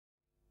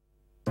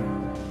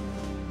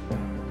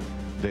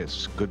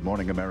This Good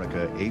Morning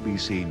America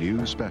ABC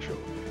News Special,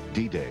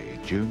 D-Day,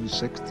 June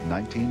 6,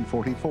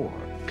 1944,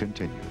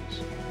 continues.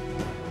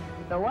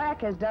 The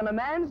WAC has done a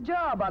man's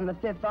job on the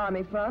Fifth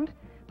Army front.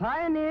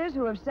 Pioneers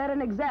who have set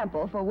an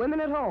example for women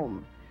at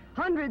home.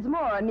 Hundreds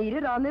more are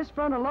needed on this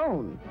front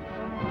alone.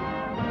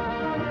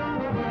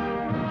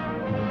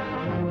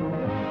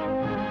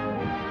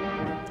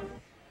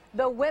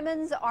 The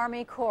Women's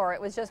Army Corps.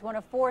 It was just one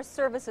of 4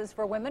 services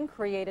for women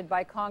created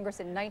by Congress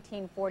in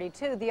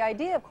 1942. The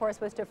idea, of course,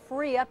 was to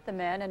free up the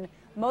men and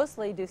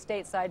mostly do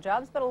stateside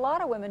jobs, but a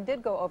lot of women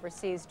did go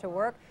overseas to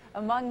work.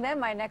 Among them,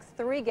 my next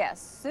 3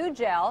 guests. Sue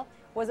Gell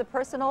was a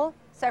personal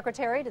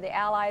secretary to the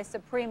Allies'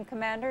 Supreme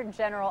Commander,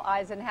 General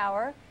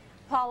Eisenhower.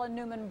 Paula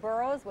Newman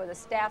Burroughs was a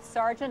staff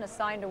sergeant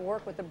assigned to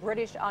work with the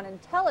British on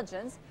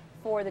intelligence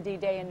for the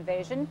D-Day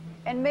invasion,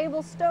 and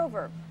Mabel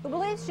Stover, who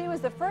believes she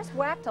was the first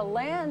WAC to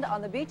land on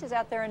the beaches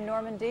out there in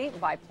Normandy,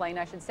 by plane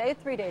I should say,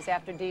 3 days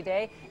after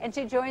D-Day, and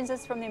she joins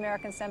us from the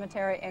American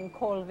Cemetery in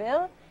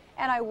Colville,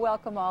 and I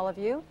welcome all of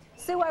you.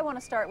 Sue, I want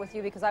to start with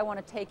you because I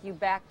want to take you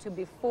back to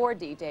before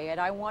D-Day, and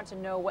I want to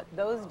know what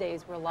those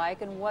days were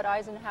like and what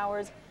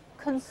Eisenhower's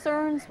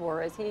concerns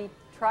were as he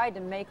tried to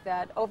make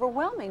that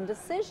overwhelming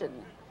decision.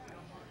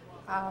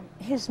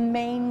 His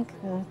main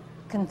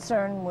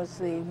concern was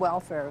the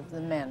welfare of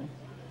the men.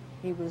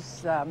 He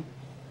was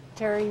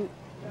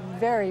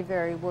very,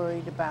 very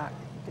worried about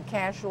the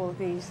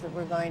casualties that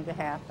were going to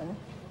happen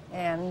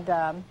and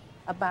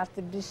about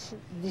the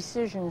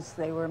decisions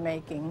they were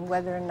making,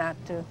 whether or not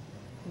to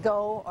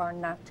go or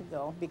not to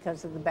go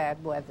because of the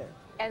bad weather.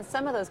 And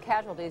some of those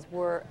casualties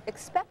were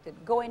expected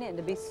going in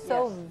to be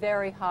so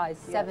very high,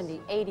 70,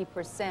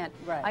 80%.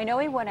 Right. I know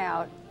he went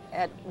out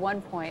at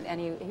one point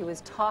and he was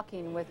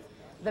talking with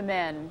the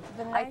men,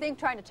 I think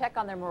trying to check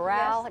on their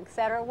morale,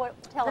 etc. Tell us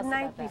about that. The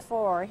night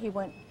before, he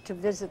went to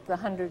visit the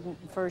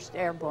 101st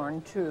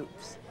Airborne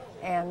Troops,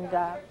 and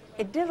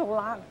it did a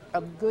lot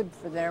of good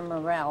for their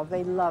morale.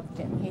 They loved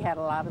him. He had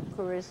a lot of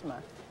charisma.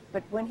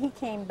 But when he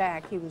came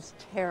back, he was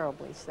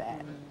terribly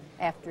sad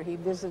after he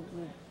visited,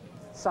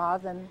 saw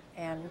them,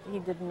 and he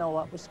didn't know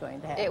what was going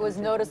to happen. It was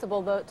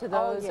noticeable to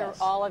those or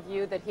all of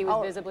you that he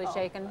was visibly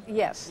shaken?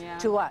 Yes,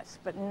 to us,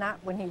 but not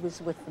when he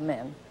was with the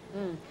men.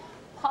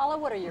 Paula,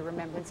 what are your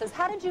remembrances?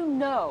 How did you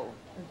know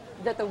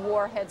that the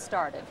war had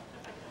started?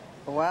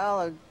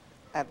 Well,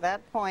 at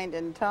that point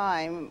in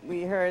time,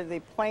 we heard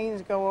the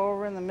planes go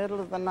over in the middle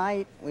of the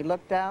night. We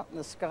looked out and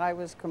the sky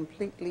was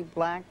completely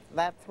black,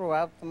 that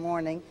throughout the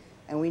morning,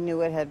 and we knew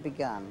it had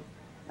begun.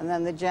 And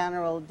then the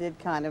general did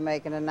kind of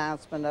make an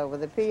announcement over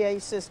the PA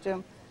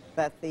system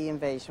that the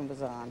invasion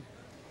was on.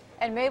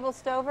 And Mabel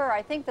Stover,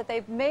 I think that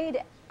they've made,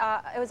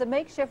 it was a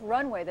makeshift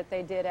runway that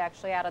they did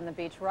actually out on the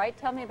beach, right?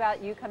 Tell me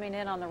about you coming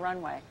in on the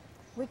runway.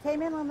 We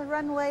came in on the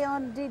runway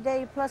on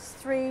D-Day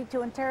 +3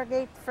 to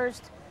interrogate the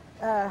first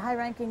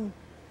high-ranking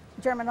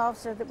German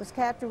officer that was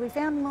captured. We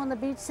found him on the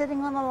beach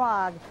sitting on a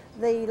log.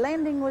 The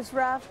landing was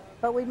rough,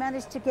 but we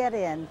managed to get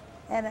in.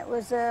 And it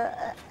was an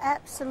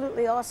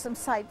absolutely awesome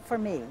sight for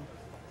me.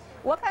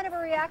 What kind of a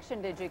reaction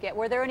did you get?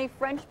 Were there any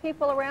French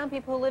people around,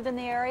 people who lived in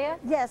the area?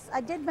 Yes, I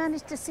did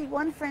manage to see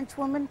one French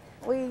woman.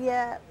 We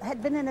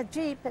had been in a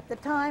Jeep at the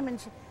time, and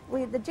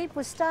the Jeep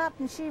was stopped,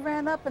 and she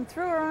ran up and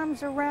threw her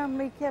arms around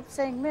me, kept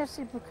saying,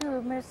 "Merci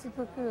beaucoup, merci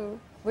beaucoup."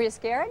 Were you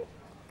scared?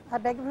 I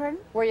beg your pardon?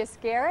 Were you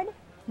scared?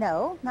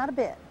 No, not a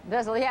bit.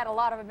 So you had a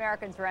lot of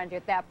Americans around you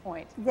at that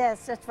point.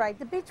 Yes, that's right.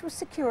 The beach was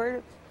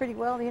secured pretty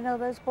well. You know,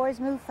 those boys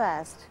move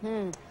fast.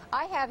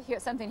 I have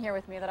something here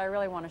with me that I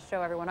really want to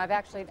show everyone.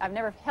 I've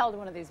never held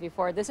one of these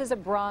before. This is a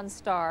Bronze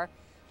Star.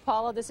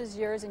 Paula, this is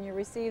yours, and you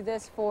received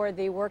this for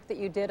the work that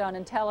you did on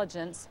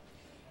intelligence.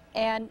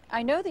 And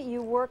I know that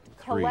you worked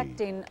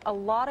collecting a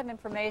lot of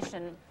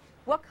information.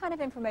 What kind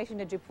of information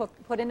did you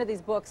put into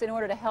these books in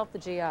order to help the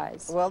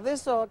GIs? Well,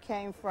 this all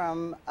came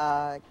from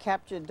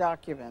captured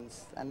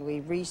documents, and we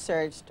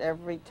researched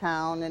every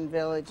town and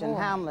village and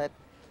hamlet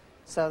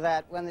so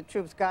that when the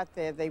troops got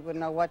there, they would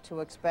know what to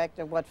expect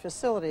and what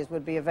facilities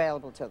would be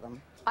available to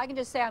them. I can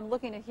just say I'm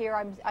looking at here,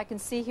 I can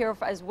see here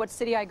as what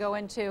city I go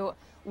into,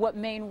 what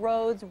main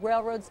roads,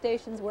 railroad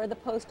stations, where the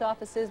post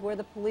office is, where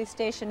the police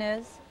station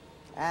is.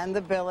 And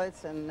the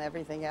billets and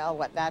everything else,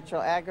 what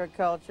natural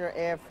agriculture,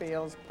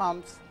 airfields,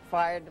 pumps,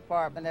 fire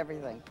department,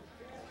 everything.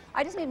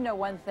 I just need to know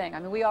one thing. I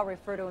mean, we all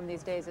refer to him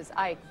these days as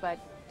Ike, but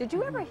did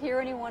you ever hear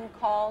anyone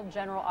call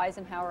General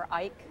Eisenhower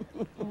Ike?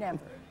 Never.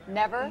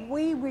 Never?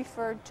 We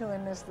referred to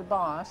him as the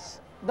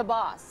boss. The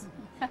boss.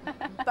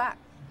 But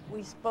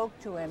we spoke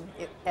to him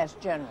as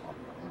general.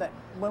 But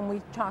when we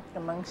talked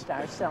amongst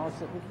ourselves,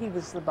 he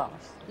was the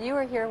boss. You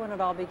were here when it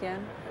all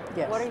began?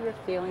 Yes. What are your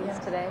feelings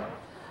today?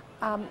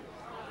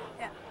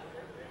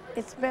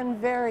 It's been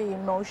very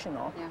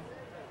emotional.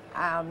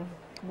 Yeah.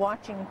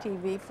 Watching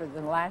TV for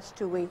the last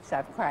 2 weeks,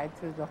 I've cried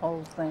through the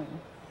whole thing.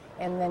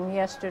 And then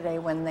yesterday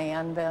when they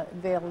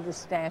unveiled the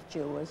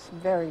statue was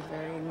very,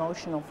 very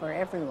emotional for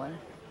everyone.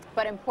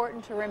 But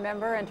important to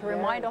remember and to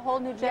remind a whole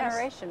new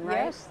generation,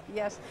 right? Yes,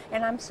 yes.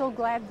 And I'm so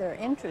glad they're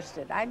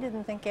interested. I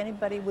didn't think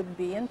anybody would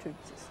be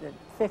interested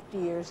 50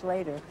 years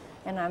later,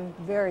 and I'm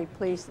very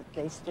pleased that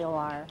they still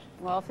are.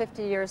 Well,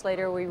 50 years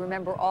later, we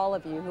remember all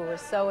of you who were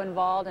so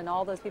involved and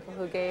all those people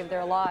who gave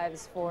their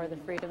lives for the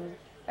freedom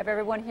of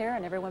everyone here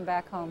and everyone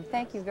back home.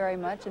 Thank you very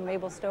much. And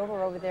Mabel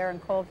Stover over there in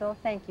Colville,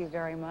 thank you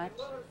very much.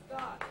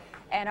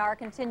 And our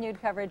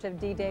continued coverage of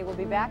D-Day will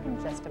be back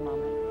in just a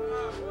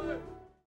moment.